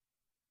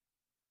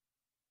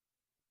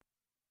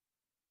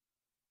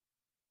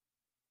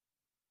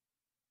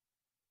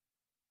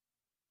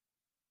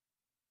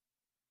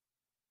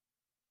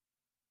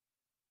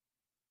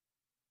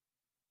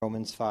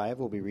Romans 5,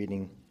 we'll be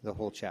reading the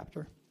whole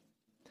chapter.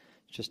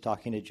 Just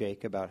talking to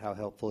Jake about how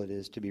helpful it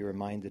is to be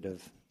reminded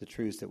of the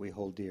truths that we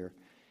hold dear.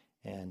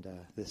 And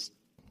this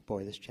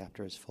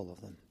chapter is full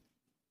of them.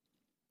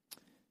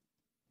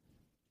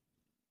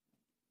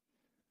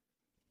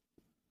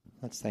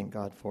 Let's thank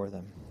God for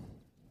them.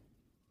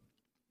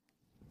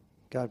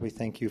 God, we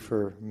thank you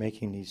for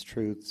making these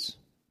truths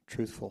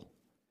truthful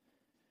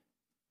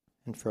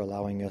and for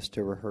allowing us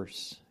to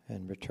rehearse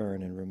and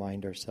return and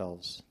remind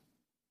ourselves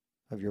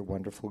of your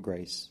wonderful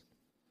grace,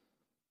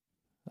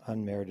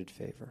 unmerited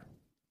favor,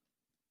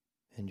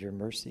 and your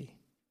mercy.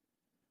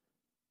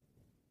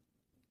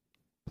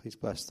 Please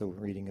bless the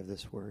reading of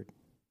this word.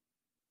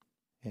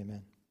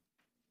 Amen.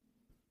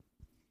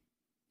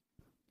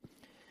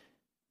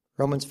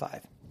 Romans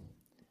 5.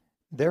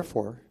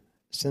 Therefore,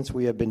 since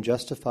we have been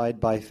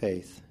justified by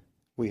faith,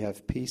 we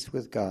have peace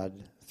with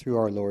God through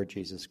our Lord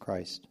Jesus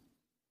Christ.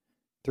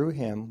 Through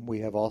him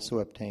we have also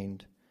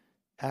obtained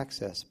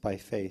access by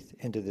faith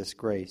into this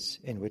grace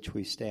in which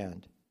we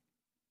stand,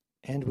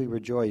 and we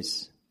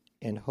rejoice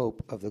in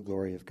hope of the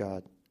glory of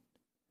God.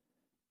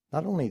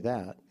 Not only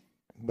that,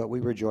 but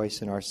we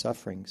rejoice in our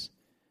sufferings,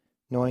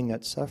 knowing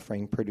that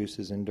suffering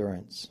produces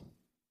endurance,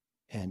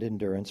 and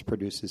endurance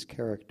produces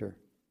character,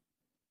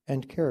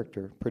 and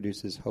character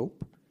produces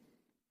hope,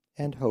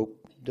 and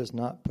hope does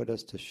not put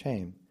us to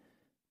shame,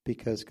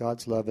 because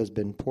God's love has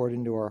been poured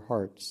into our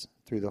hearts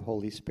through the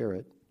Holy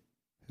Spirit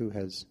who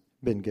has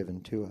been given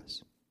to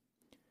us.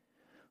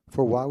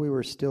 For while we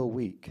were still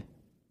weak,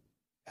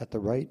 at the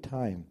right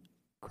time,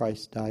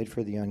 Christ died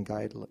for the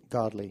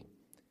ungodly.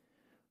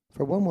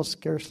 For one will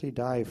scarcely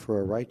die for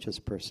a righteous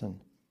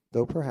person,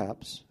 though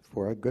perhaps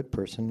for a good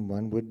person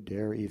one would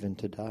dare even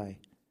to die.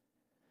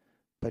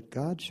 But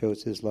God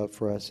shows his love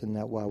for us in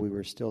that while we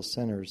were still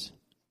sinners,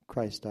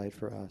 Christ died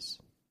for us.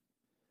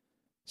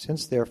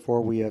 Since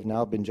therefore we have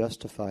now been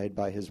justified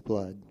by his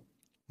blood,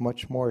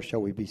 much more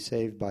shall we be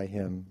saved by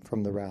him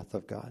from the wrath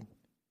of God.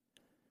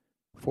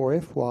 For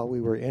if while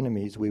we were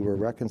enemies we were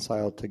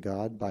reconciled to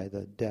God by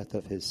the death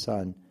of his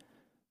Son,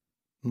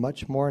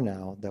 much more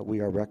now that we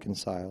are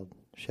reconciled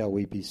shall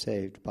we be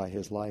saved by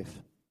his life.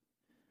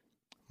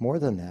 More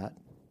than that,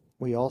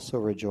 we also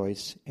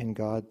rejoice in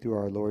God through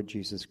our Lord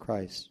Jesus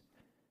Christ,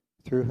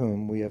 through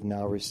whom we have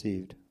now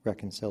received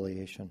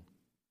reconciliation.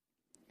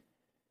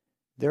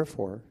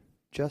 Therefore,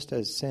 just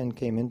as sin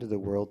came into the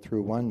world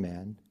through one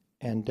man,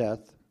 and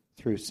death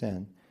through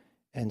sin,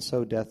 and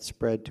so death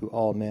spread to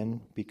all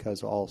men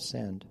because all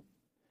sinned.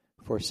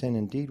 For sin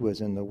indeed was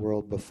in the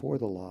world before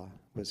the law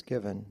was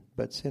given,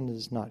 but sin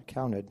is not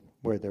counted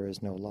where there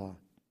is no law.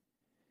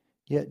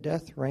 Yet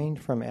death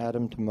reigned from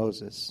Adam to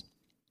Moses,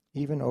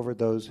 even over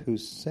those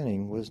whose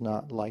sinning was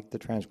not like the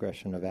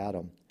transgression of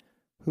Adam,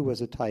 who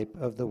was a type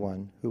of the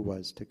one who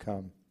was to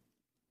come.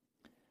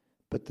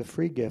 But the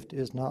free gift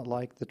is not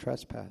like the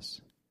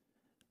trespass.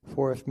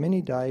 For if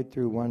many died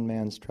through one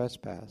man's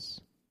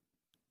trespass,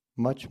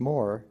 much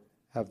more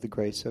have the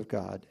grace of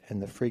God and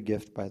the free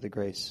gift by the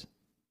grace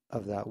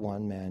of that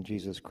one man,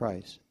 Jesus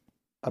Christ,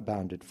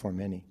 abounded for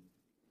many.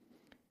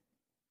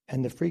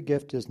 And the free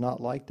gift is not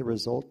like the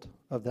result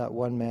of that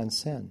one man's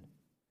sin.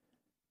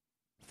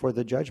 For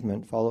the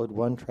judgment followed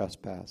one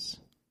trespass,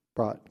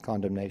 brought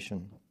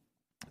condemnation,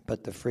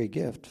 but the free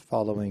gift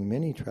following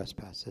many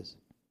trespasses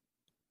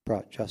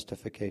brought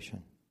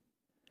justification.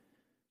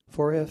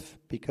 For if,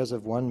 because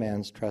of one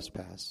man's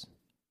trespass,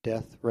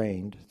 death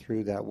reigned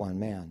through that one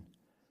man,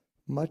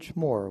 much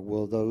more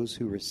will those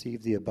who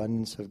receive the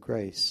abundance of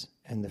grace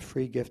and the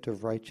free gift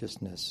of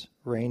righteousness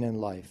reign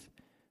in life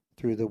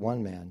through the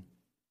one man,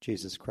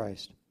 Jesus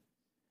Christ.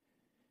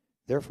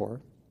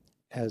 Therefore,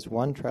 as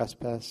one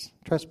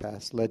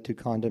trespass led to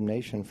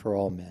condemnation for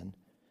all men,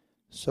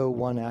 so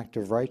one act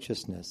of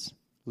righteousness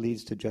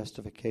leads to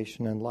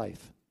justification and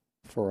life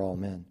for all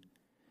men.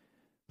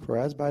 For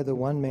as by the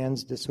one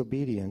man's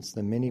disobedience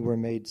the many were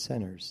made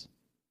sinners,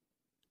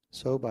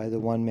 so by the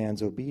one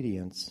man's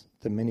obedience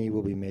the many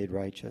will be made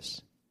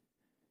righteous.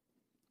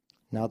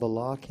 Now the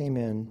law came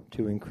in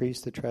to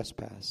increase the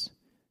trespass,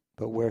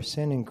 but where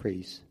sin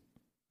increased,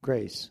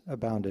 grace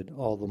abounded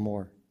all the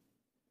more,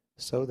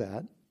 so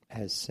that,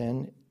 as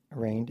sin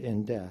reigned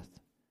in death,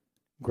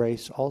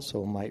 grace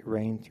also might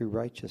reign through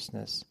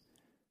righteousness,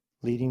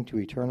 leading to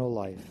eternal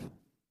life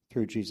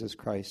through Jesus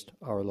Christ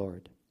our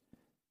Lord.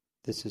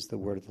 This is the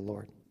word of the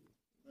Lord.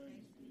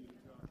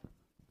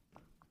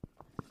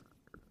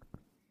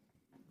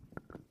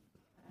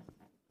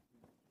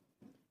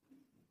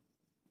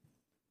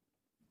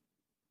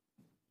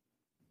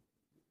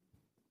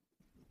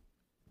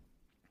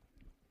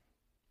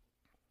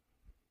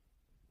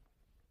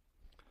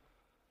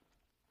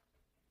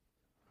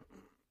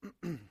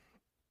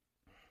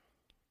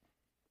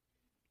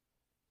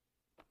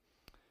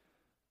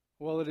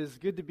 Well, it is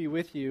good to be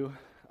with you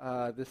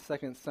this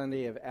second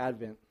Sunday of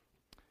Advent.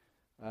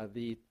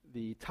 The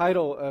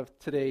title of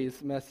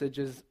today's message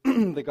is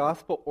The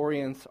Gospel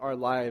Orients Our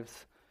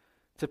Lives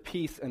to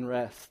Peace and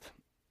Rest.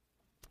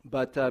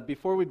 But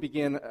before we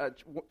begin, a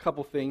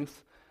couple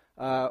things.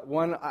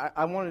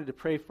 I wanted to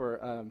pray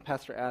for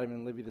Pastor Adam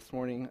and Libby this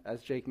morning.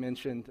 As Jake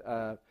mentioned,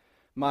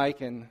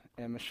 Mike and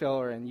Michelle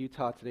are in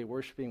Utah today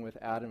worshiping with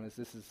Adam, as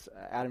this is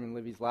Adam and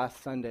Libby's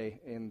last Sunday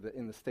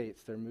in the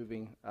States. They're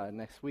moving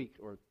next week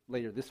or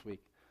later this week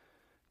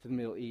to the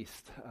Middle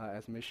East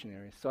as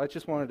missionaries. So I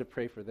just wanted to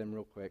pray for them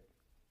real quick.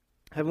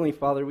 Heavenly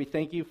Father, we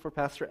thank you for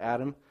Pastor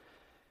Adam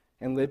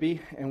and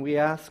Libby, and we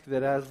ask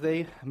that as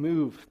they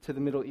move to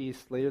the Middle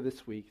East later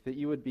this week, that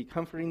you would be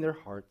comforting their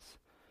hearts.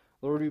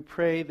 Lord, we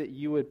pray that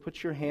you would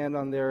put your hand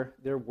on their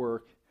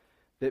work,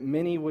 that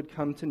many would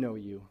come to know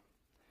you,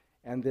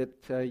 and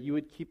that you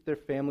would keep their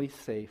families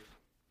safe.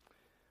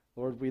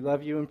 Lord, we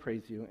love you and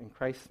praise you. In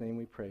Christ's name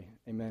we pray.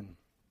 Amen.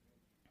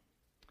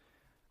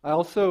 I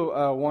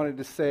also wanted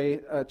to say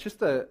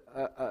just a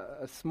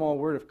small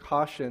word of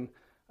caution.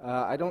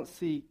 I don't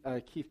see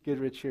Keith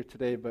Goodrich here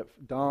today,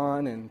 but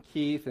Don and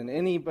Keith and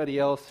anybody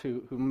else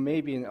who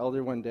may be an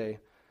elder one day,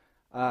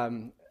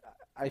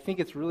 I think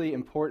it's really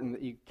important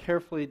that you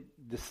carefully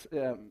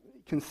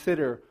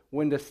consider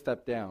when to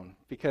step down,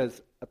 because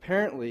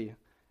apparently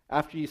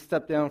after you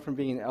step down from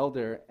being an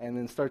elder and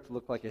then start to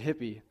look like a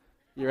hippie,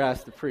 you're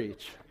asked to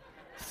preach.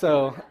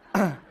 So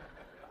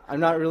I'm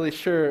not really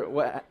sure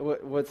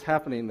what's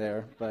happening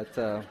there,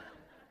 but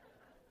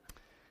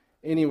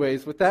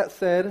anyways, with that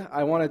said,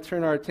 I want to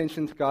turn our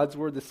attention to God's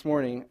Word this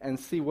morning and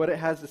see what it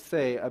has to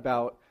say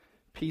about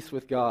peace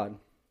with God.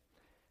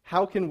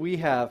 How can we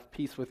have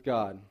peace with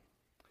God?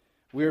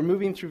 We are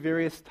moving through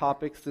various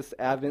topics this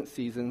Advent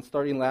season,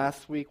 starting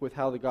last week with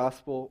how the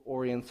gospel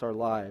orients our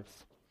lives.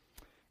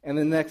 And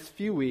the next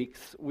few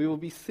weeks, we will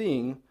be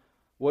seeing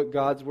what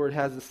God's Word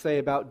has to say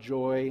about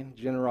joy,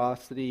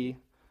 generosity,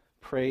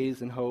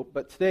 praise, and hope.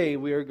 But today,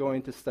 we are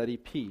going to study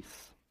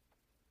peace.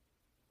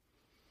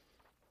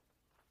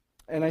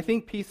 And I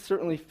think peace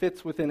certainly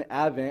fits within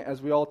Advent,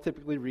 as we all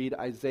typically read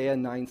Isaiah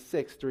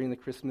 9:6 during the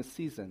Christmas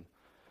season.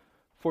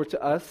 For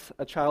to us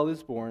a child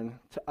is born,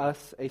 to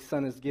us a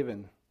son is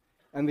given,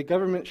 and the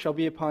government shall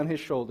be upon his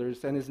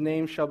shoulders, and his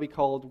name shall be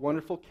called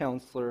Wonderful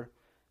Counselor,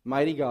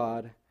 Mighty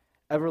God,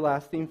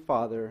 Everlasting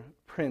Father,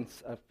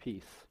 Prince of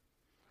Peace.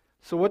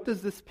 So what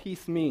does this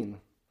peace mean?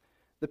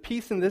 The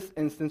peace in this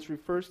instance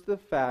refers to the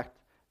fact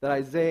that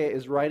Isaiah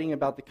is writing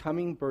about the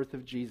coming birth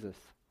of Jesus,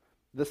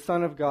 the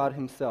Son of God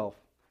himself.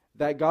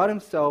 That God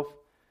himself,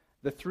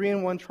 the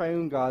three-in-one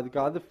triune God,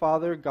 God the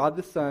Father, God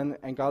the Son,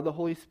 and God the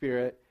Holy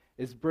Spirit,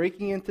 is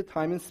breaking into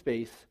time and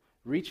space,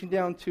 reaching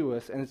down to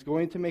us, and is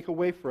going to make a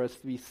way for us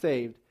to be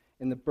saved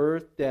in the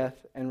birth,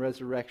 death, and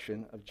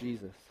resurrection of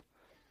Jesus.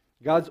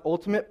 God's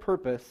ultimate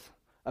purpose,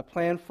 a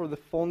plan for the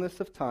fullness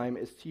of time,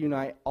 is to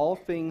unite all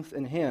things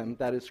in him,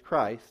 that is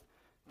Christ,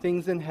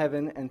 things in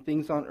heaven and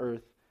things on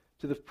earth,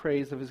 to the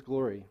praise of his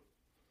glory.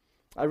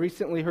 I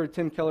recently heard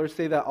Tim Keller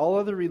say that all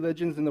other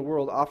religions in the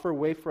world offer a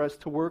way for us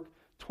to work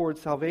towards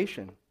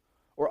salvation,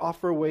 or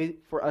offer a way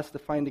for us to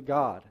find a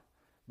God.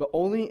 But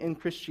only in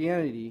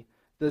Christianity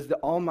does the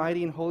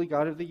almighty and holy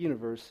God of the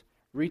universe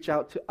reach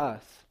out to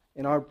us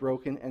in our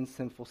broken and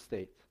sinful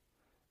state.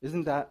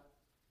 Isn't that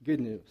good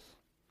news?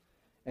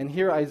 And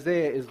here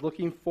Isaiah is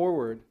looking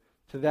forward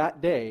to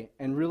that day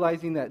and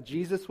realizing that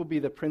Jesus will be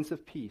the Prince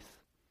of Peace.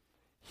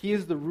 He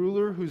is the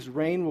ruler whose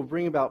reign will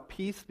bring about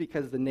peace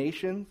because the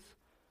nations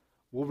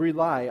will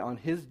rely on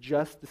his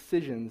just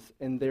decisions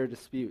in their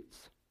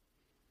disputes.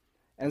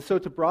 And so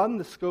to broaden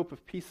the scope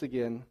of peace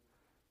again,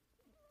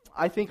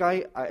 I think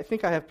I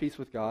have peace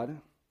with God,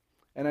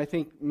 and I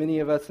think many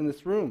of us in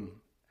this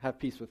room have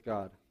peace with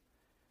God.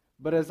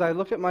 But as I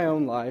look at my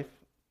own life,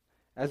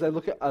 as I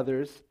look at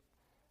others,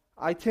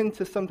 I tend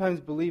to sometimes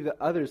believe that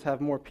others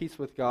have more peace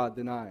with God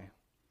than I.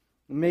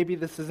 Maybe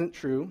this isn't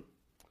true.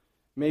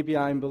 Maybe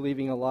I'm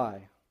believing a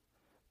lie.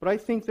 But I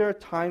think there are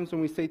times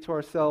when we say to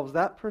ourselves,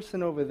 that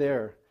person over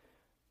there,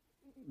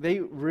 they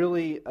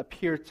really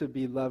appear to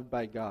be loved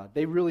by God.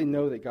 They really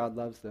know that God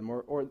loves them.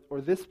 Or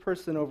this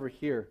person over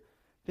here,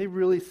 they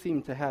really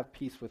seem to have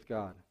peace with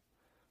God.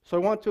 So I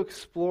want to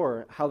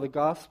explore how the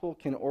gospel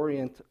can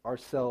orient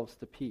ourselves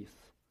to peace.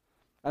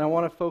 And I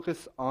want to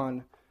focus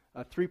on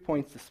 3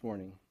 points this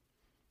morning.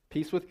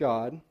 Peace with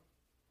God,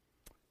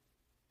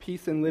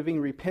 peace in living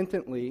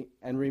repentantly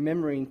and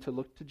remembering to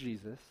look to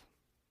Jesus,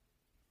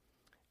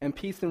 and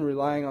peace in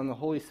relying on the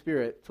Holy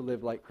Spirit to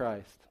live like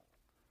Christ.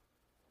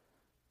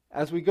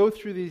 As we go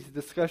through these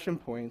discussion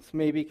points,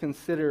 maybe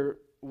consider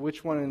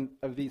which one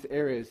of these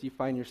areas you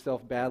find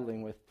yourself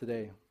battling with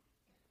today.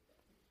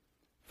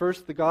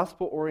 First, the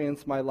gospel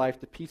orients my life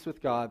to peace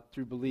with God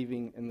through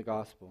believing in the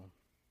gospel.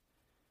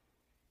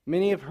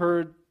 Many have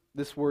heard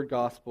this word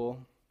gospel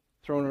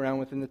thrown around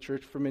within the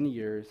church for many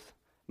years.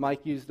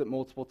 Mike used it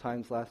multiple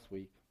times last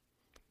week.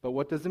 But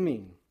what does it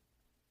mean?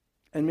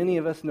 And many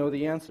of us know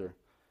the answer.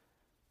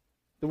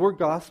 The word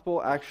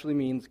gospel actually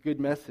means good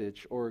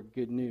message or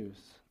good news.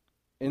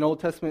 In Old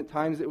Testament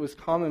times, it was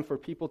common for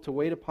people to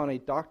wait upon a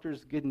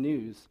doctor's good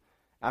news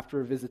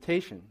after a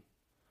visitation,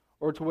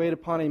 or to wait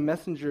upon a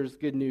messenger's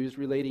good news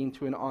relating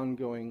to an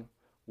ongoing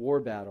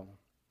war battle.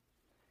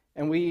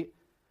 And we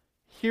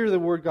hear the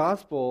word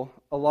gospel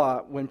a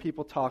lot when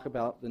people talk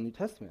about the New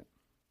Testament.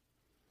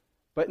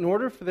 But in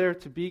order for there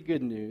to be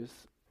good news,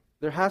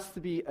 there has to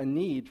be a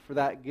need for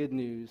that good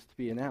news to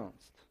be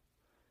announced.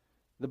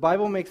 The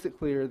Bible makes it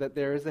clear that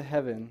there is a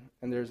heaven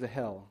and there is a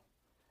hell,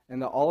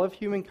 and that all of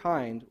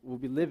humankind will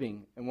be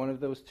living in one of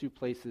those two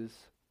places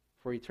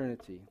for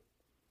eternity.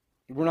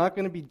 We're not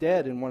going to be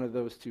dead in one of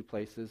those two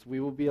places. We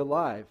will be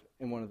alive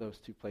in one of those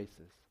two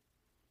places.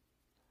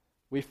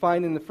 We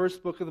find in the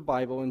first book of the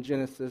Bible, in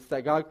Genesis,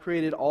 that God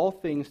created all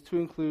things to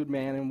include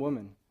man and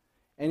woman,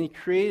 and He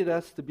created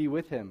us to be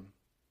with Him,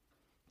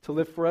 to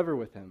live forever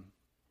with Him.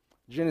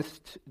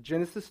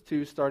 Genesis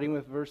 2, starting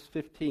with verse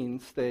 15,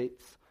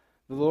 states,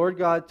 "The Lord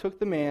God took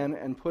the man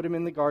and put him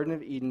in the Garden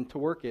of Eden to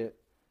work it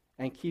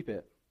and keep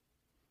it.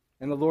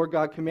 And the Lord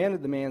God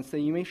commanded the man,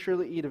 saying, You may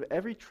surely eat of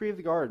every tree of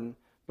the garden,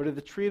 but of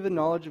the tree of the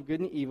knowledge of good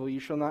and evil you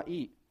shall not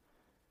eat.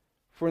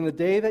 For in the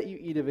day that you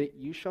eat of it,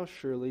 you shall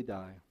surely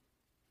die."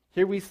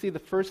 Here we see the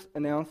first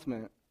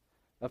announcement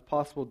of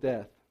possible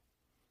death.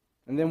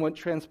 And then what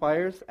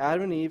transpires?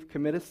 Adam and Eve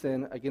commit a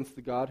sin against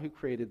the God who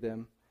created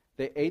them.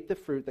 They ate the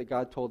fruit that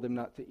God told them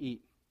not to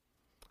eat.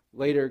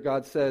 Later,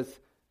 God says,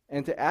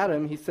 "And to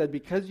Adam He said,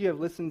 Because you have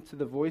listened to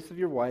the voice of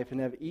your wife and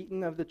have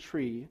eaten of the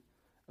tree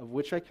of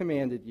which I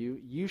commanded you,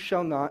 you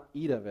shall not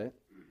eat of it.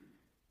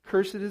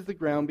 Cursed is the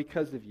ground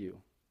because of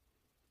you.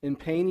 In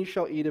pain you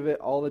shall eat of it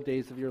all the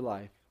days of your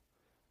life.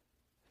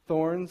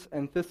 Thorns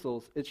and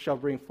thistles it shall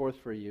bring forth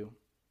for you,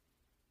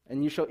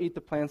 and you shall eat the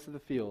plants of the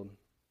field.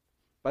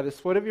 By the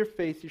sweat of your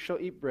face you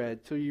shall eat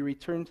bread, till you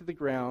return to the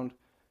ground,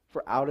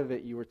 for out of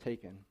it you were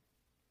taken.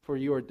 For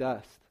you are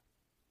dust,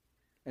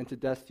 and to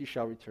dust you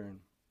shall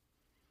return."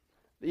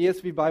 The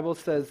ESV Bible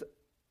says,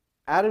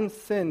 Adam's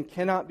sin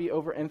cannot be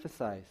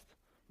overemphasized,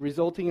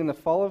 resulting in the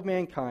fall of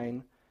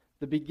mankind,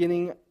 the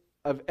beginning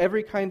of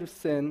every kind of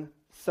sin,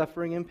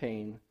 suffering, and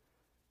pain,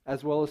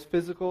 as well as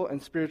physical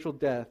and spiritual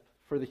death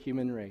for the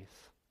human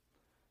race.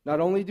 Not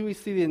only do we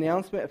see the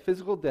announcement of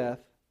physical death,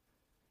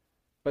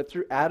 but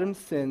through Adam's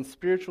sin,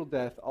 spiritual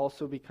death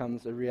also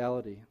becomes a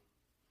reality.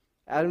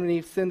 Adam and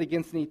Eve sinned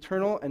against an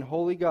eternal and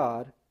holy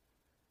God,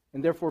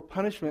 and therefore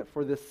punishment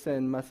for this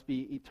sin must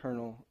be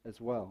eternal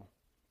as well.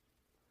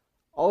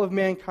 All of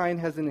mankind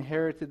has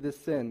inherited this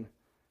sin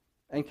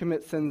and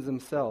commit sins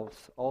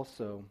themselves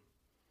also.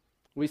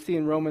 We see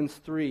in Romans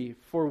 3,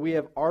 "For we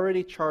have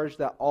already charged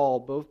that all,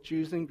 both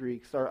Jews and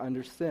Greeks, are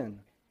under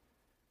sin.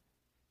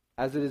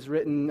 As it is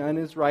written, none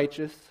is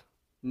righteous,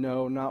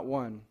 no, not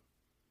one.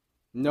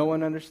 No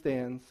one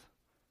understands,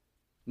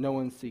 no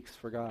one seeks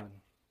for God."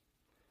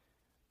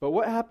 But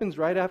what happens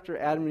right after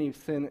Adam and Eve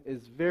sin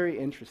is very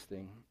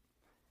interesting.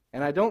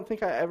 And I don't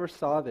think I ever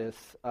saw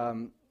this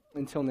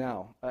until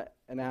now,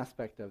 an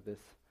aspect of this.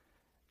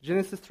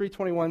 Genesis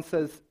 3:21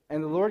 says,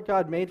 "And the Lord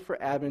God made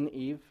for Adam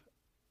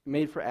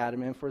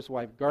and for his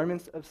wife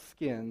garments of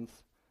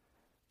skins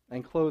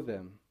and clothed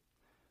them."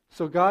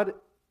 So God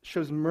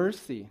shows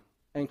mercy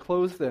and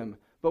clothes them.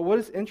 But what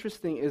is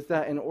interesting is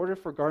that in order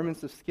for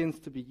garments of skins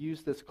to be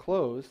used as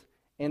clothes,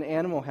 an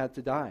animal had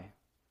to die.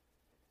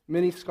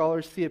 Many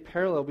scholars see a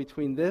parallel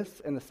between this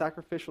and the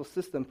sacrificial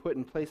system put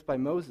in place by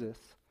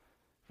Moses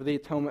for the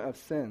atonement of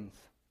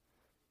sins.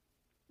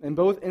 In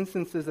both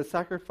instances, the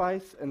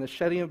sacrifice and the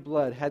shedding of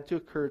blood had to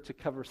occur to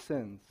cover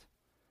sins.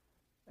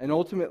 And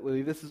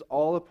ultimately, this is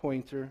all a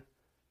pointer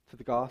to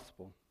the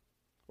gospel,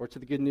 or to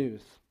the good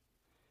news.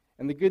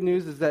 And the good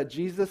news is that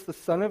Jesus, the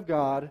Son of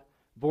God,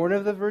 born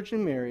of the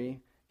Virgin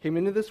Mary, came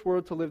into this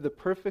world to live the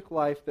perfect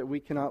life that we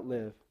cannot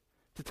live,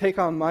 to take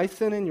on my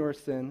sin and your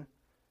sin,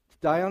 to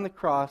die on the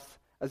cross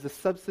as a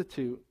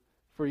substitute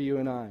for you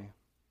and I.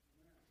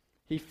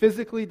 He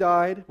physically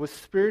died, was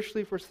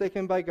spiritually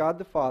forsaken by God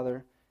the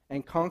Father,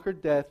 and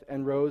conquered death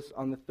and rose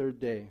on the third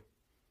day,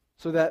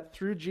 so that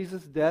through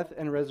Jesus' death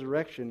and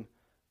resurrection,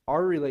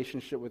 our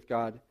relationship with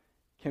God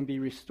can be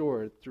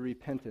restored through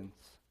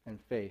repentance and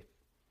faith.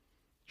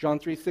 John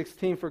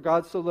 3:16, "For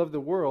God so loved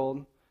the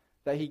world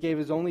that He gave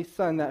His only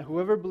Son, that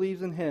whoever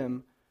believes in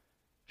Him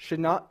should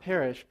not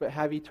perish but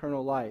have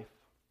eternal life.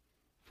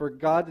 For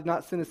God did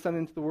not send His Son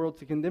into the world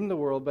to condemn the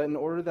world, but in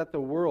order that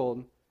the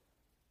world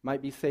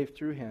might be saved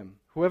through Him.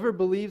 Whoever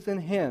believes in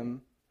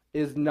Him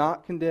is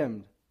not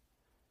condemned,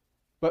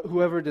 but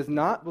whoever does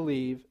not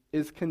believe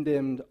is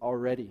condemned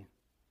already,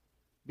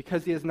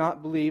 because he has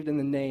not believed in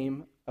the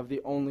name of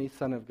the only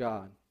Son of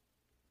God."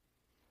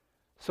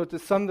 So to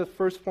sum the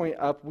first point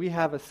up, we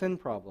have a sin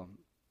problem.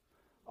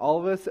 All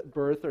of us at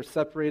birth are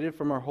separated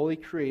from our holy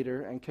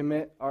Creator and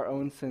commit our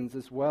own sins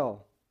as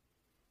well.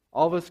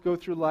 All of us go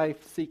through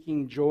life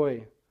seeking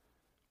joy,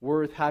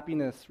 worth,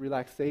 happiness,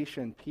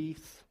 relaxation,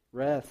 peace,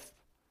 rest,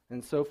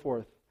 and so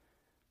forth.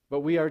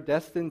 But we are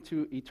destined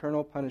to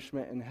eternal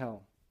punishment in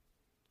hell.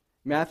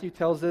 Matthew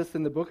tells us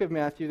in the book of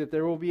Matthew that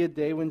there will be a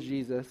day when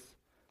Jesus,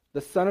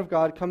 the Son of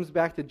God, comes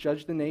back to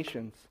judge the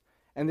nations,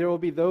 and there will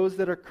be those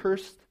that are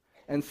cursed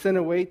and sent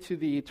away to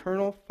the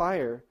eternal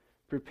fire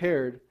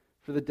prepared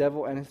for the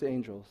devil and his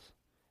angels.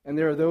 And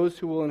there are those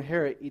who will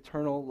inherit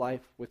eternal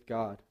life with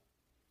God.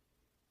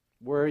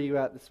 Where are you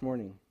at this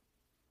morning?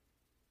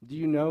 Do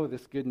you know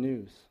this good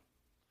news?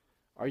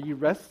 Are you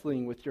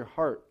wrestling with your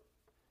heart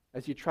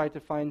as you try to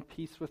find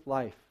peace with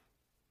life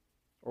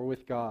or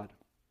with God.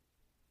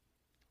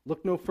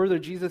 Look no further.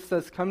 Jesus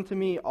says, "Come to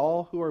me,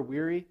 all who are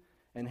weary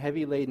and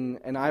heavy laden,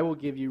 and I will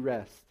give you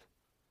rest."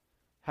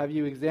 Have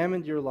you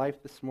examined your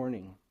life this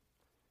morning?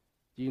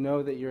 Do you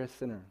know that you're a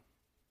sinner?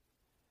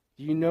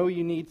 Do you know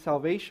you need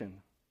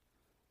salvation?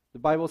 The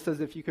Bible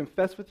says if you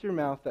confess with your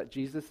mouth that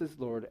Jesus is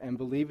Lord and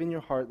believe in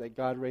your heart that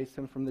God raised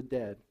him from the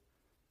dead,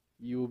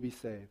 you will be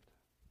saved.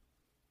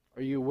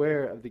 Are you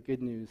aware of the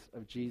good news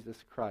of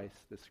Jesus Christ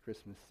this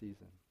Christmas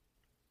season?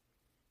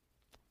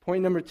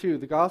 Point number 2,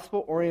 the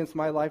gospel orients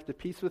my life to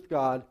peace with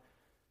God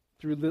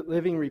through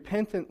living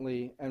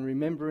repentantly and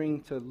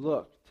remembering to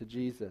look to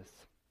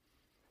Jesus.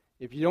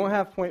 If you don't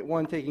have point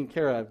 1 taken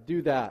care of,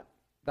 do that.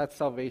 That's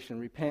salvation.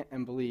 Repent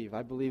and believe.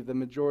 I believe the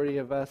majority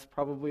of us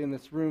probably in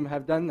this room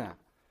have done that.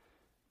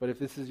 But if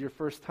this is your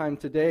first time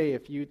today,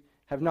 if you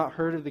have not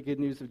heard of the good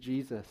news of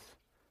Jesus,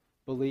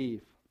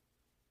 believe.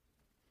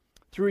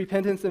 Through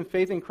repentance and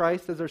faith in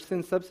Christ as our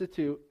sin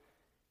substitute,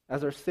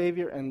 as our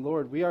Savior and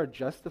Lord, we are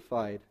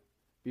justified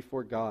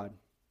before God.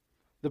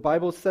 The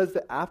Bible says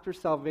that after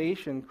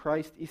salvation,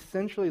 Christ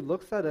essentially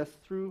looks at us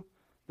through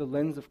the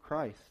lens of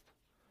Christ.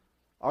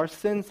 Our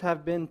sins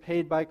have been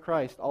paid by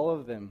Christ, all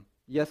of them.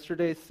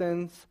 Yesterday's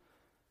sins,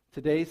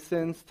 today's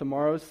sins,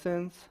 tomorrow's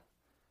sins.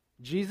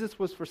 Jesus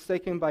was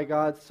forsaken by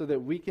God so that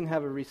we can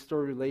have a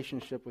restored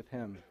relationship with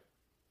him.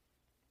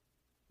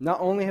 Not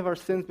only have our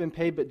sins been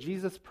paid, but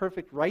Jesus'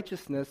 perfect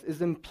righteousness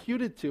is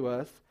imputed to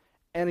us.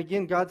 And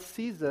again, God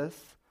sees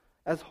us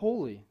as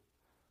holy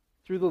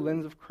through the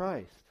lens of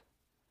Christ.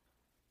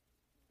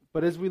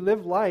 But as we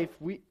live life,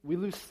 we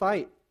lose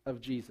sight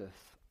of Jesus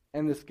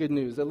and this good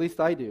news. At least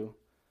I do.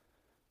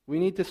 We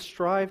need to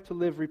strive to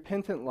live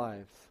repentant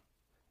lives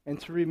and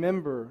to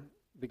remember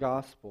the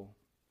gospel.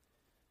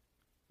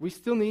 We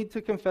still need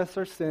to confess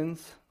our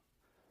sins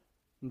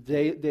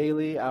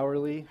daily,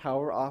 hourly,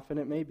 however often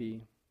it may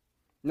be.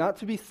 Not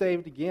to be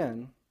saved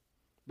again,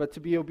 but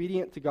to be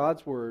obedient to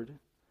God's word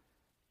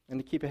and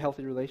to keep a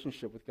healthy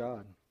relationship with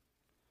God.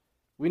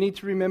 We need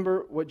to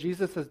remember what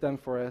Jesus has done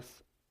for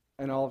us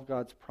and all of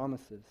God's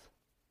promises.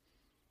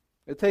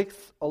 It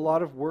takes a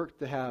lot of work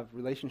to have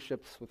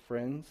relationships with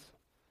friends,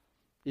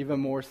 even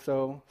more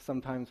so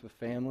sometimes with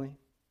family.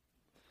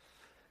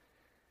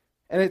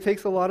 And it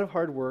takes a lot of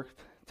hard work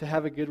to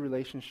have a good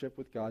relationship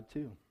with God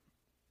too.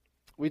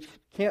 We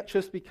can't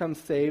just become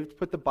saved,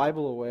 put the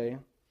Bible away,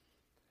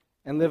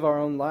 and live our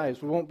own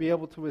lives. We won't be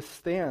able to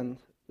withstand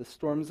the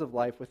storms of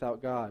life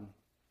without God.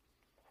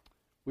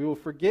 We will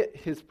forget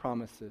his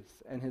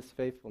promises and his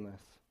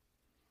faithfulness.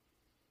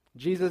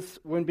 Jesus,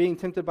 when being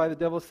tempted by the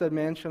devil, said,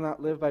 "Man shall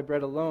not live by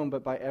bread alone,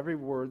 but by every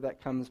word that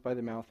comes by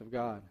the mouth of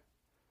God."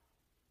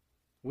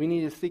 We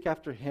need to seek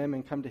after him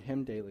and come to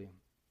him daily.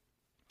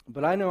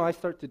 But I know I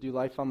start to do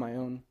life on my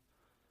own.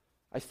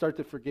 I start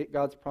to forget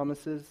God's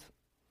promises,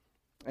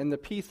 and the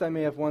peace I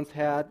may have once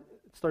had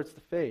starts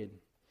to fade.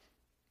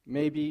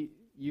 Maybe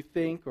you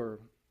think, or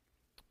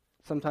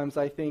sometimes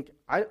I think,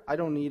 I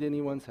don't need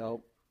anyone's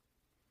help.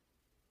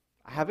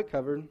 I have it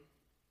covered.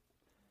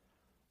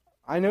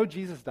 I know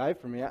Jesus died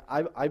for me.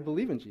 I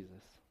believe in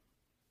Jesus.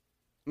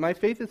 My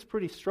faith is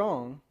pretty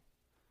strong,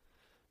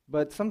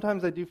 but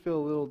sometimes I do feel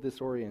a little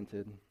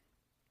disoriented.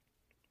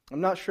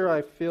 I'm not sure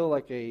I feel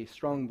like a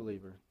strong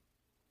believer.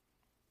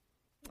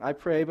 I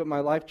pray, but my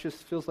life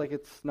just feels like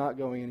it's not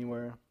going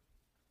anywhere.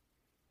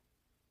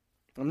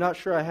 I'm not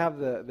sure I have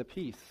the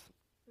peace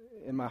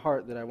in my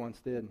heart that I once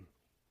did.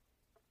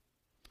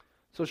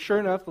 So sure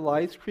enough, the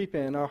lies creep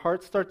in. Our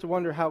hearts start to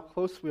wonder how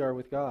close we are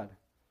with God.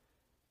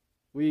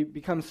 We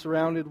become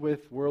surrounded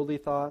with worldly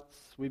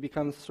thoughts. We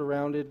become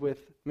surrounded with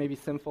maybe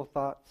sinful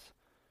thoughts.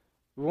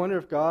 We wonder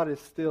if God is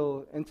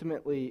still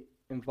intimately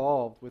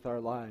involved with our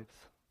lives.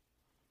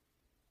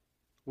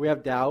 We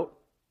have doubt.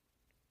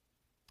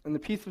 And the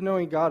peace of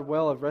knowing God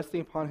well, of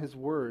resting upon his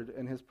word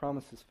and his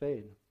promises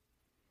fade.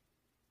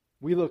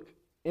 We look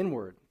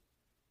inward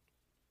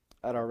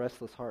at our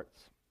restless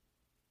hearts.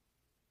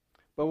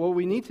 But what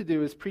we need to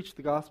do is preach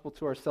the gospel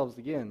to ourselves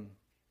again.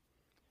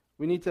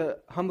 We need to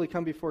humbly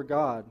come before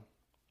God,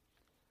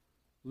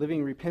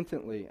 living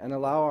repentantly, and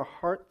allow our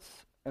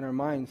hearts and our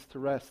minds to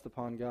rest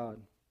upon God.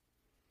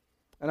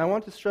 And I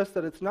want to stress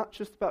that it's not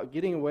just about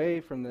getting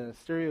away from the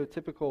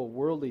stereotypical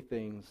worldly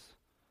things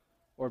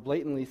or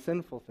blatantly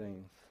sinful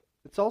things.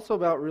 It's also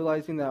about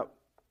realizing that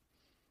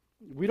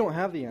we don't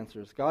have the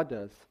answers. God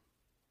does.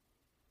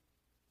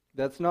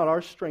 That's not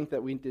our strength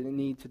that we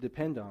need to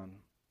depend on.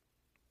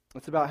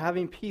 It's about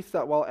having peace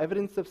that while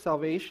evidence of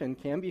salvation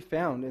can be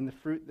found in the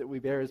fruit that we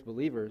bear as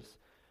believers,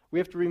 we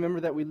have to remember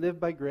that we live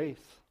by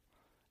grace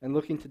and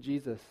looking to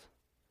Jesus.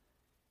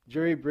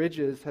 Jerry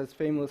Bridges has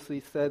famously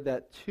said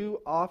that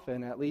too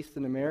often, at least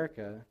in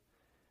America,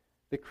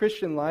 the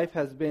Christian life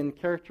has been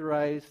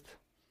characterized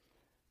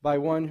by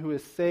one who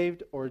is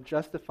saved or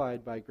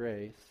justified by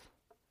grace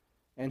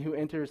and who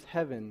enters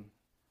heaven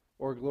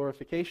or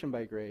glorification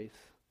by grace,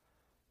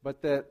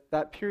 but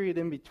that period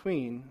in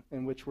between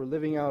in which we're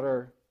living out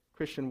our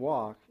Christian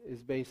walk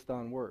is based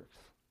on works.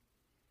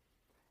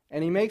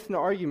 And he makes an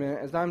argument,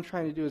 as I'm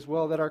trying to do as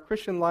well, that our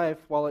Christian life,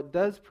 while it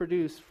does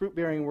produce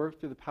fruit-bearing work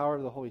through the power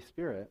of the Holy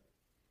Spirit,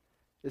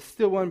 is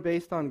still one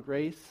based on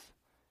grace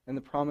and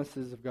the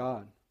promises of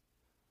God.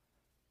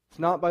 It's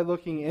not by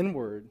looking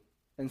inward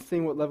and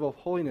seeing what level of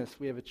holiness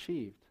we have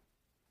achieved.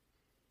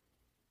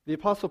 The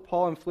Apostle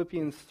Paul in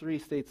Philippians 3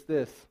 states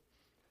this.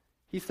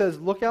 He says,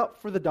 look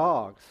out for the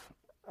dogs.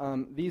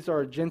 These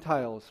are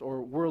Gentiles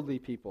or worldly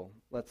people,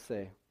 let's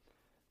say.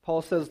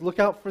 Paul says, look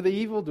out for the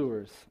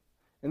evildoers.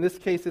 In this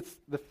case, it's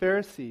the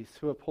Pharisees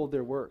who uphold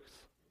their works.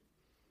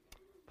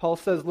 Paul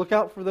says, look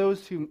out for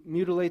those who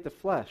mutilate the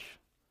flesh.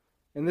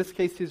 In this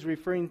case, he's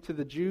referring to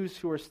the Jews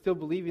who are still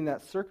believing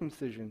that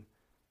circumcision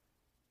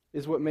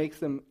is what makes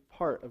them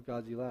part of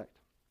God's elect.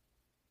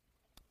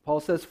 Paul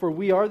says, for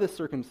we are the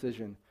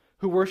circumcision,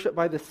 who worship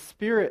by the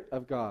Spirit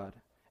of God,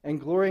 and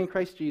glory in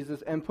Christ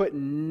Jesus, and put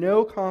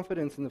no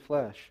confidence in the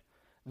flesh,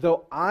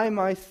 though I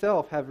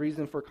myself have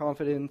reason for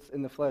confidence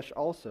in the flesh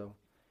also.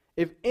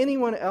 If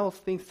anyone else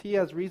thinks he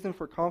has reason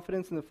for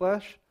confidence in the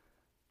flesh,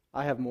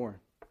 I have more.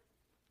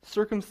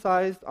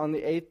 Circumcised on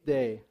the 8th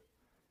day,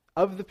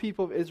 of the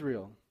people of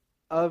Israel,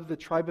 of the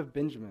tribe of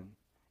Benjamin,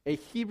 a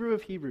Hebrew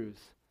of Hebrews,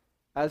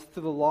 as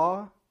to the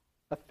law,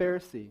 a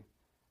Pharisee,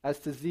 as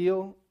to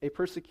zeal, a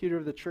persecutor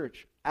of the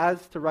church,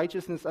 as to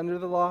righteousness under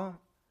the law,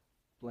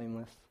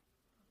 blameless.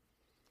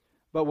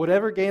 But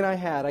whatever gain I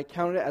had, I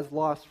counted it as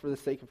loss for the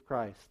sake of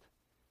Christ.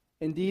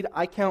 Indeed,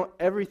 I count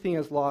everything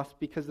as loss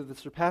because of the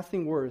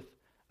surpassing worth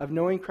of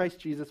knowing Christ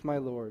Jesus my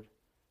Lord.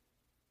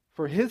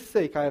 For his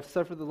sake I have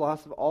suffered the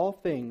loss of all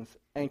things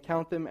and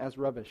count them as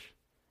rubbish,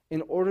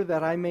 in order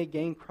that I may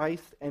gain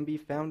Christ and be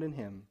found in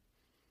him,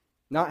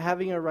 not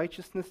having a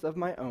righteousness of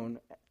my own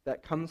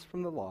that comes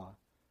from the law,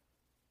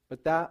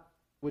 but that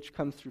which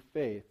comes through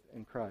faith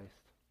in Christ.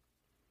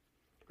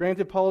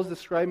 Granted, Paul is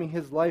describing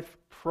his life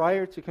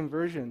prior to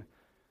conversion,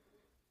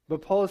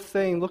 but Paul is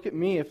saying, look at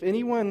me. If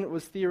anyone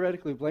was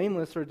theoretically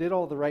blameless or did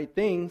all the right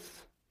things,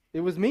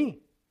 it was me.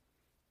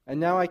 And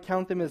now I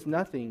count them as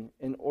nothing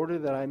in order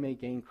that I may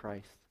gain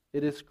Christ.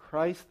 It is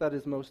Christ that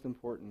is most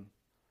important.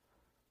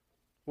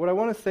 What I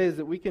want to say is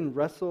that we can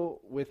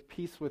wrestle with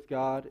peace with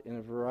God in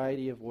a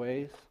variety of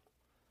ways,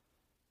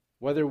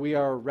 whether we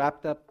are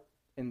wrapped up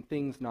in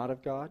things not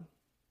of God,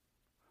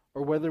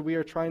 or whether we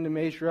are trying to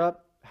measure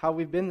up how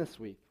we've been this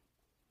week.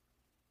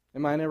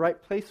 Am I in the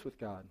right place with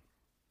God?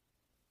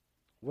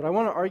 What I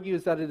want to argue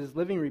is that it is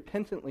living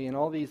repentantly in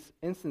all these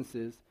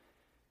instances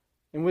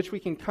in which we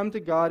can come to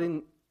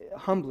God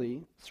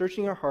humbly,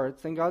 searching our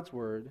hearts and God's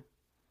Word,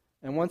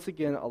 and once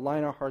again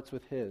align our hearts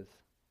with His.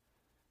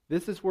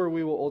 This is where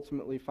we will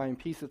ultimately find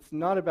peace. It's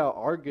not about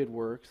our good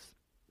works.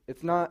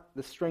 It's not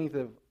the strength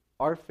of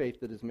our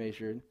faith that is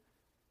measured.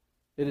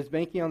 It is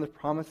banking on the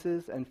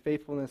promises and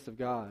faithfulness of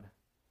God.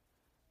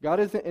 God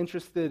isn't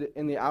interested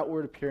in the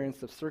outward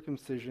appearance of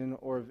circumcision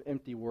or of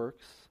empty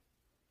works.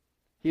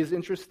 He is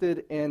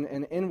interested in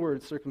an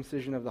inward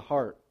circumcision of the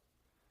heart.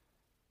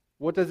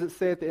 What does it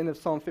say at the end of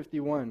Psalm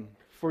 51?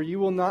 For you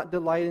will not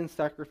delight in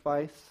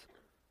sacrifice,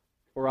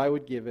 or I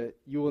would give it.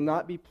 You will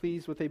not be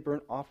pleased with a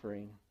burnt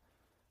offering.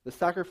 The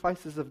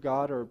sacrifices of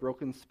God are a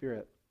broken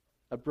spirit,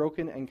 a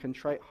broken and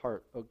contrite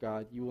heart, O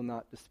God, you will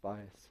not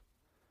despise.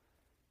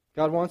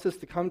 God wants us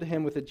to come to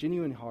Him with a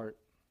genuine heart.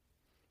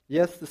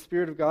 Yes, the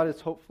Spirit of God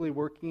is hopefully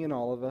working in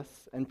all of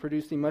us and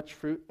producing much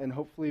fruit, and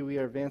hopefully we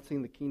are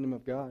advancing the kingdom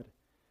of God.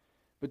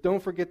 But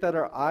don't forget that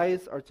our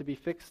eyes are to be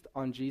fixed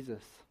on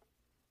Jesus,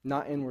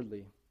 not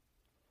inwardly.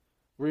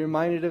 We're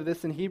reminded of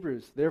this in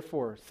Hebrews.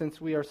 Therefore,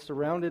 since we are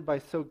surrounded by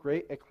so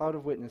great a cloud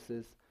of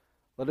witnesses,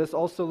 let us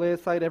also lay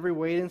aside every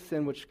weight and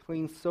sin which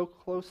clings so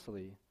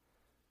closely,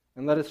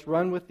 and let us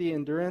run with the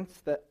endurance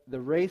that the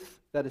race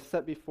that is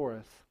set before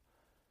us,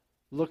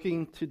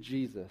 looking to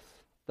Jesus.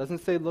 Doesn't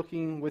say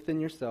looking within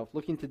yourself,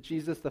 looking to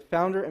Jesus, the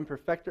founder and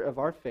perfecter of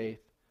our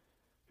faith,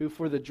 who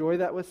for the joy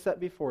that was set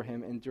before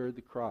him endured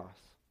the cross,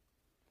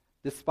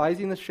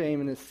 despising the shame,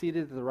 and is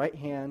seated at the right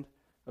hand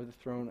of the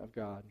throne of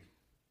God.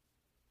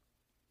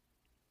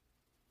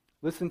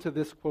 Listen to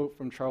this quote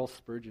from Charles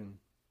Spurgeon.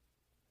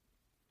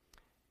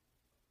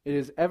 It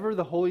is ever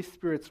the Holy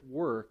Spirit's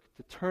work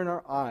to turn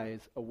our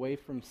eyes away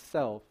from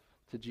self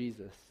to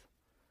Jesus.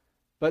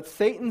 But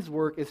Satan's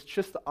work is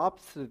just the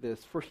opposite of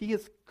this, for he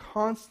is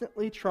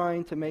constantly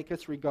trying to make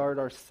us regard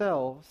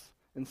ourselves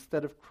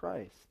instead of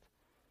Christ.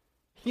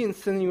 He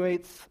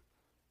insinuates,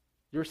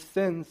 your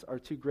sins are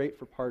too great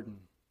for pardon.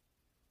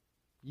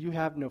 You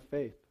have no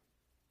faith.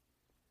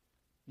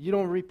 You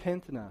don't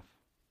repent enough.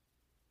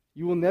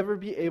 You will never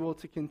be able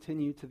to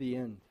continue to the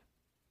end.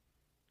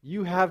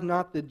 You have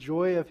not the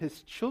joy of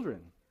His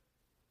children.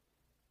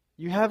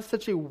 You have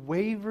such a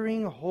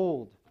wavering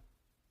hold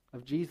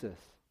of Jesus.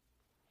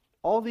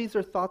 All these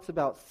are thoughts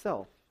about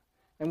self,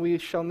 and we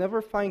shall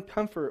never find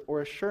comfort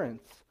or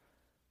assurance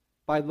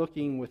by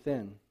looking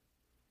within.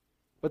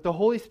 But the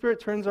Holy Spirit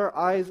turns our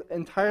eyes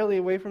entirely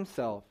away from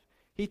self.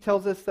 He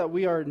tells us that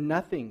we are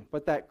nothing,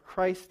 but that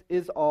Christ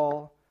is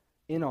all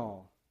in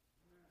all.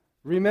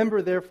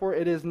 Remember, therefore,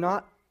 it is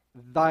not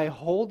thy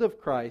hold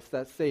of Christ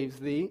that saves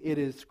thee, it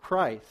is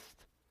Christ.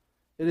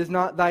 It is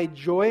not thy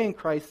joy in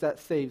Christ that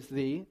saves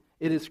thee.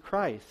 It is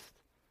Christ.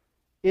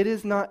 It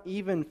is not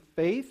even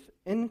faith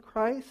in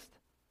Christ,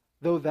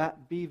 though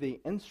that be the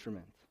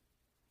instrument.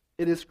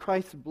 It is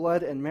Christ's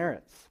blood and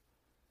merits.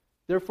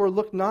 Therefore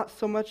look not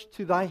so much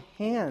to thy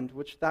hand,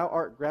 which thou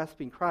art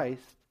grasping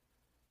Christ,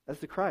 as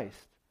to Christ.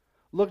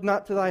 Look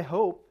not to thy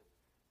hope,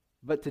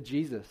 but to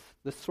Jesus,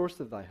 the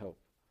source of thy hope.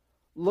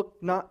 Look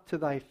not to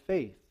thy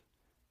faith,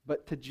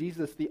 but to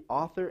Jesus, the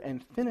author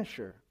and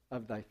finisher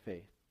of thy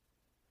faith.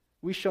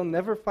 We shall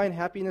never find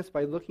happiness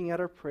by looking at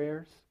our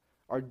prayers,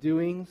 our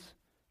doings,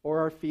 or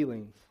our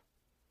feelings.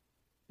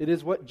 It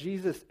is what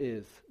Jesus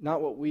is,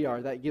 not what we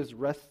are, that gives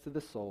rest to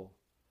the soul.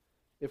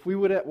 If we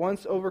would at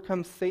once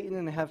overcome Satan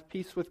and have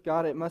peace with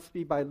God, it must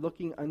be by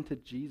looking unto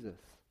Jesus.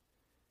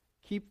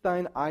 Keep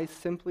thine eyes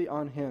simply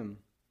on him.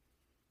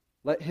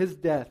 Let his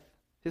death,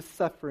 his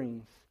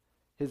sufferings,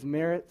 his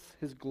merits,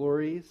 his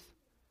glories,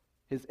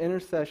 his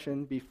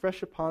intercession be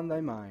fresh upon thy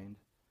mind.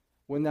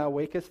 When thou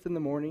wakest in the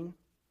morning,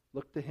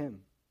 look to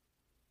him.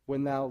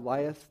 When thou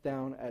liest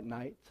down at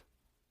night,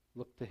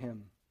 look to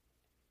him.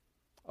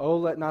 Oh,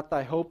 let not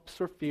thy hopes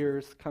or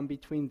fears come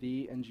between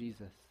thee and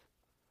Jesus.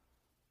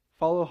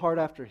 Follow hard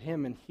after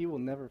him, and he will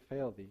never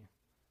fail thee.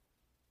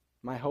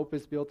 My hope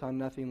is built on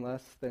nothing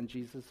less than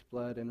Jesus'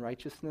 blood and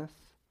righteousness.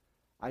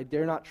 I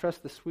dare not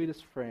trust the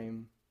sweetest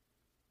frame,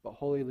 but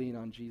wholly lean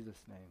on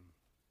Jesus' name.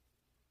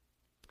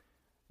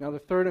 Now, the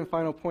third and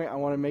final point I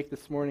want to make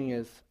this morning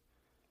is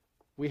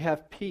we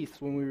have peace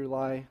when we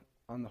rely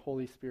on the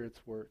Holy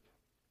Spirit's work.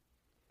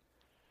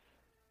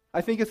 I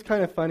think it's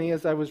kind of funny,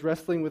 as I was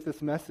wrestling with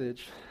this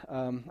message,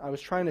 I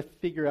was trying to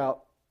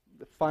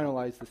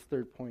finalize this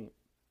third point.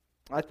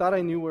 I thought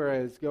I knew where I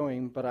was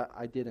going, but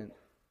I didn't.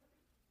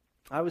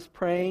 I was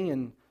praying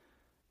and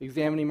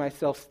examining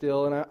myself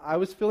still, and I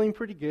was feeling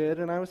pretty good,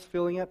 and I was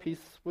feeling at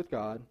peace with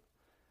God.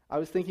 I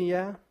was thinking,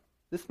 yeah,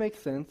 this makes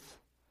sense.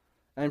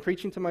 I'm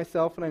preaching to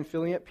myself, and I'm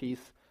feeling at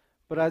peace.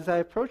 But as I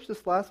approached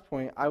this last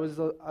point, I was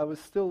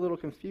still a little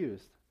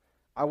confused.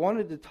 I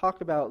wanted to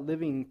talk about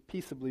living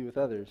peaceably with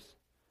others,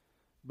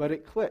 but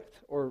it clicked,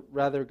 or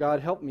rather, God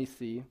helped me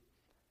see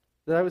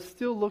that I was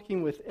still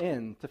looking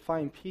within to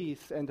find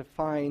peace and to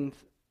find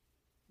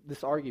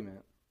this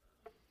argument.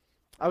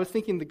 I was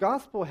thinking the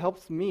gospel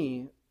helps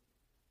me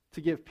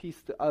to give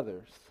peace to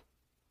others.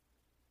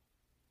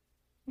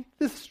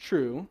 This is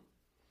true,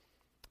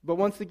 but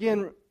once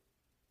again,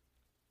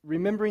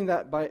 remembering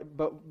that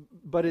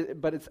but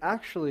it's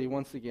actually,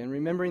 once again,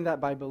 remembering that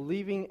by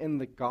believing in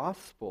the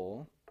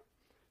gospel,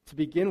 to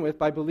begin with,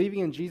 by believing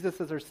in Jesus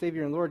as our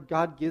Savior and Lord,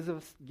 God gives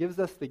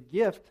us the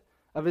gift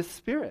of His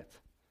Spirit.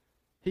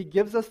 He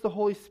gives us the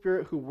Holy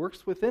Spirit who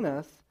works within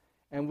us,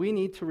 and we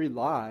need to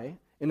rely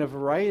in a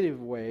variety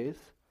of ways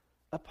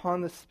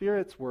upon the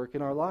Spirit's work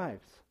in our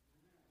lives.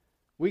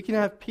 We can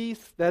have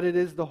peace that it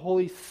is the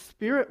Holy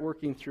Spirit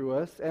working through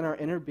us and our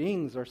inner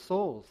beings, our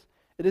souls.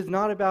 It is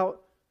not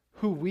about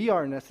who we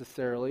are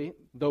necessarily,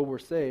 though we're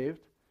saved.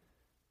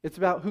 It's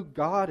about who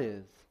God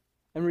is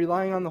and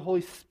relying on the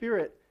Holy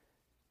Spirit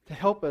to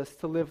help us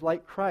to live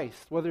like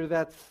Christ, whether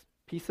that's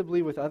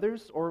peaceably with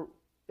others or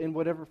in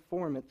whatever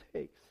form it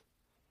takes.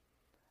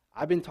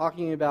 I've been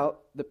talking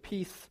about the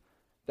peace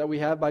that we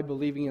have by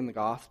believing in the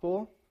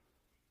gospel,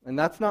 and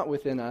that's not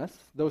within us.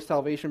 Though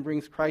salvation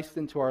brings Christ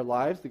into our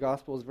lives, the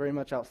gospel is very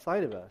much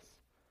outside of us.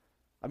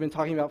 I've been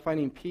talking about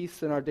finding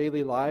peace in our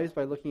daily lives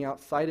by looking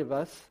outside of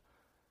us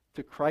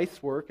to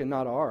Christ's work and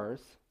not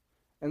ours.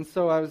 And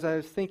so I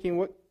was thinking,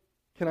 what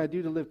can I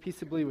do to live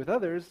peaceably with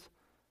others?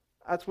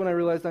 That's when I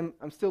realized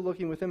I'm still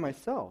looking within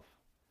myself.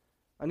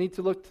 I need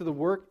to look to the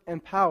work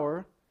and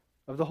power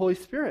of the Holy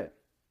Spirit.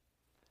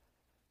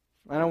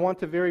 And I want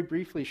to very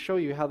briefly show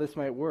you how this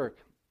might work.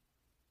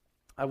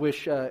 I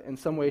wish in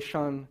some way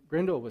Sean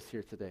Grindle was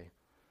here today.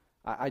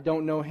 I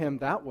don't know him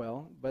that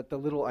well, but the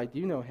little I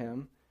do know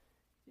him,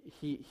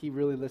 he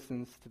really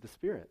listens to the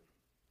Spirit.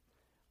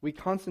 We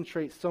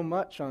concentrate so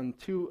much on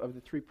two of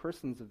the three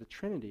persons of the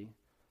Trinity,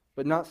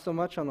 but not so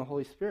much on the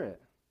Holy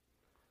Spirit.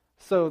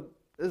 So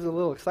this is a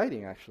little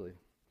exciting, actually.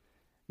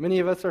 Many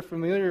of us are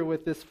familiar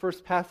with this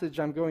first passage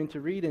I'm going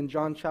to read in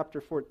John chapter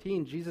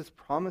 14. Jesus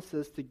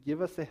promises to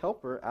give us a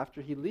helper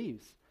after he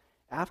leaves.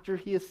 After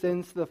he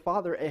ascends to the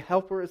Father, a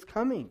helper is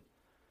coming.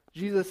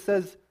 Jesus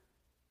says,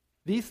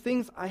 "These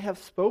things I have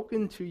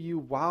spoken to you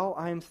while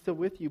I am still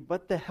with you,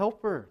 but the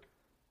helper,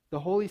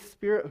 the Holy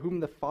Spirit, whom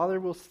the Father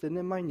will send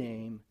in my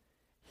name,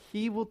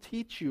 he will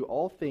teach you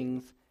all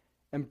things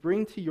and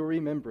bring to your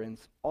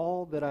remembrance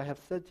all that I have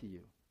said to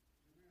you.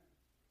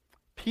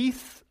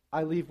 Peace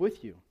I leave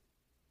with you.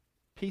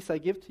 Peace I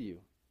give to you.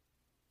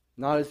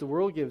 Not as the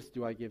world gives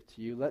do I give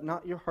to you. Let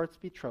not your hearts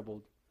be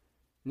troubled,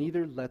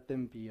 neither let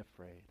them be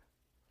afraid."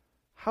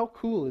 How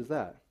cool is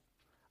that?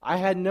 I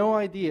had no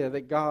idea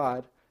that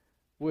God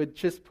would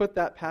just put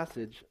that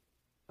passage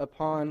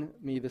upon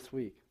me this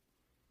week.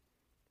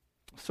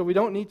 So we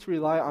don't need to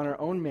rely on our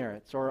own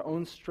merits or our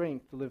own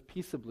strength to live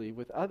peaceably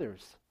with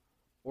others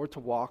or to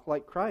walk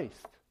like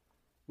Christ.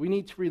 We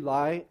need to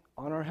rely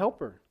on our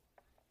helper,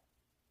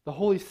 the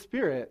Holy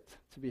Spirit,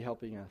 to be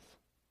helping us.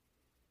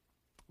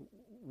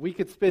 we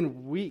could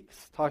spend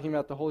weeks talking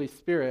about the Holy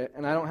Spirit,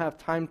 and I don't have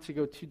time to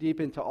go too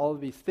deep into all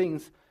of these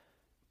things,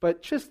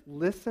 but just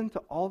listen to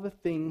all the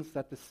things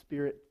that the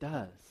Spirit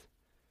does.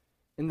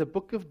 In the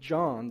book of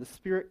John, the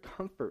Spirit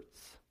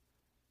comforts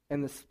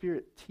and the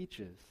Spirit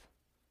teaches.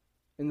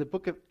 In the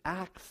book of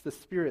Acts, the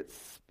Spirit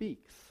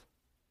speaks.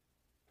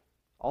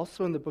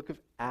 Also in the book of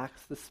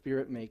Acts, the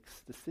Spirit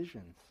makes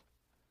decisions.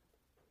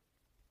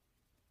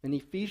 In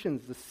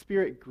Ephesians, the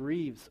Spirit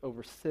grieves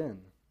over sin.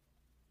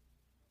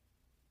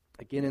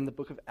 Again, in the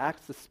book of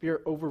Acts, the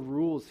Spirit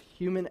overrules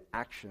human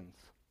actions.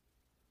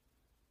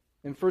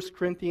 In 1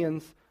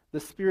 Corinthians, the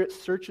Spirit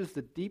searches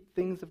the deep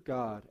things of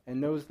God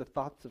and knows the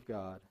thoughts of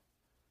God.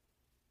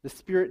 The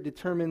Spirit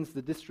determines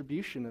the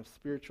distribution of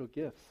spiritual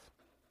gifts.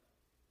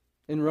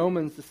 In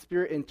Romans, the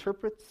Spirit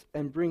interprets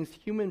and brings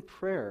human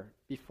prayer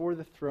before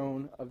the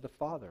throne of the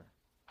Father.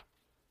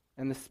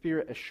 And the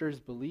Spirit assures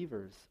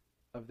believers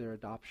of their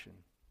adoption.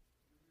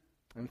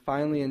 And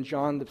finally, in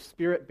John, the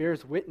Spirit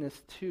bears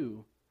witness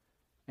to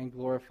and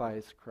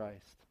glorifies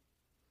Christ.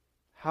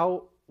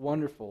 How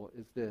wonderful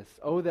is this?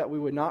 Oh, that we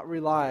would not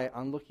rely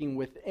on looking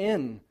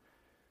within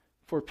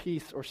for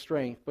peace or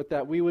strength, but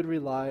that we would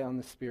rely on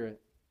the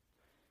Spirit.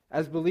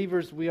 As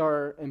believers, we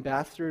are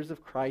ambassadors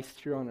of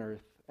Christ here on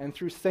earth, and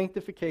through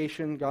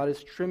sanctification, God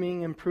is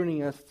trimming and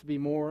pruning us to be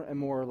more and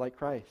more like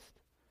Christ.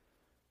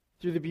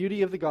 Through the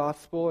beauty of the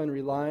gospel and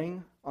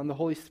relying on the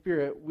Holy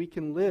Spirit, we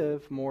can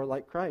live more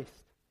like Christ.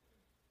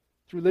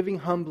 Through living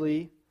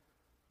humbly,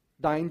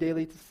 dying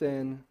daily to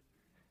sin,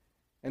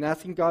 and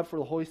asking God for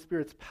the Holy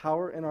Spirit's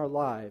power in our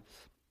lives,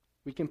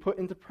 we can put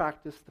into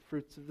practice the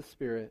fruits of the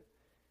Spirit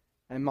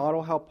and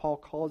model how Paul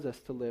calls us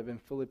to live in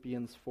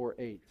Philippians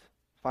 4:8.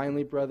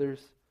 Finally,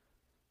 brothers,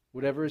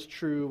 whatever is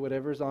true,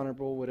 whatever is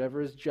honorable,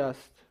 whatever is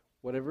just,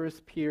 whatever is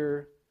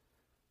pure,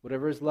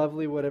 whatever is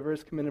lovely, whatever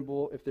is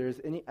commendable, if there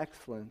is any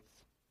excellence,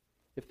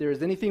 if there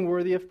is anything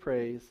worthy of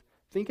praise,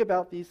 think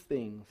about these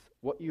things,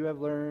 what you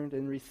have learned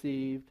and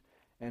received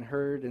and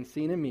heard and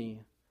seen in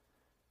me.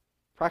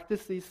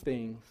 Practice these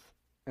things,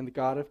 and the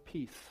God of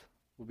peace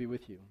will be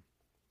with you.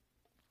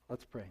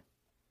 Let's pray.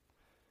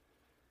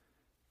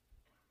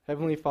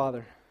 Heavenly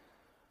Father,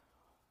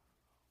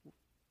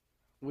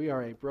 we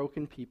are a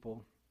broken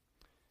people.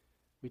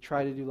 We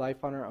try to do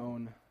life on our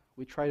own.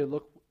 We try to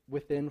look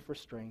within for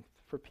strength,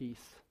 for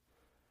peace.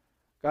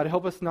 God,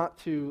 help us not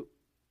to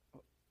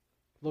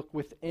look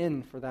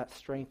within for that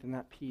strength and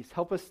that peace.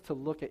 Help us to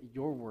look at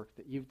your work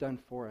that you've done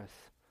for us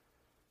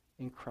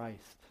in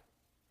Christ.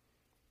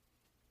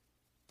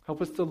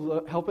 Help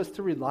us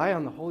to rely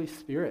on the Holy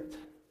Spirit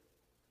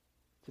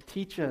to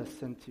teach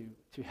us and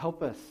to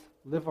help us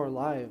live our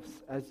lives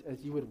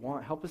as you would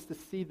want. Help us to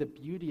see the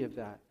beauty of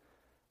that,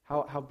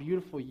 how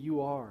beautiful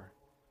you are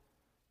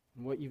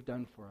and what you've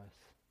done for us.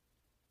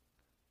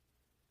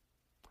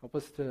 Help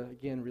us to,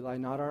 again, rely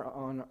not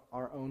on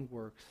our own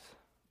works,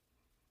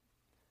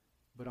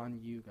 but on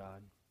you,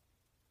 God.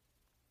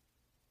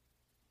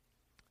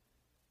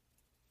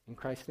 In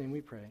Christ's name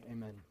we pray.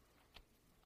 Amen.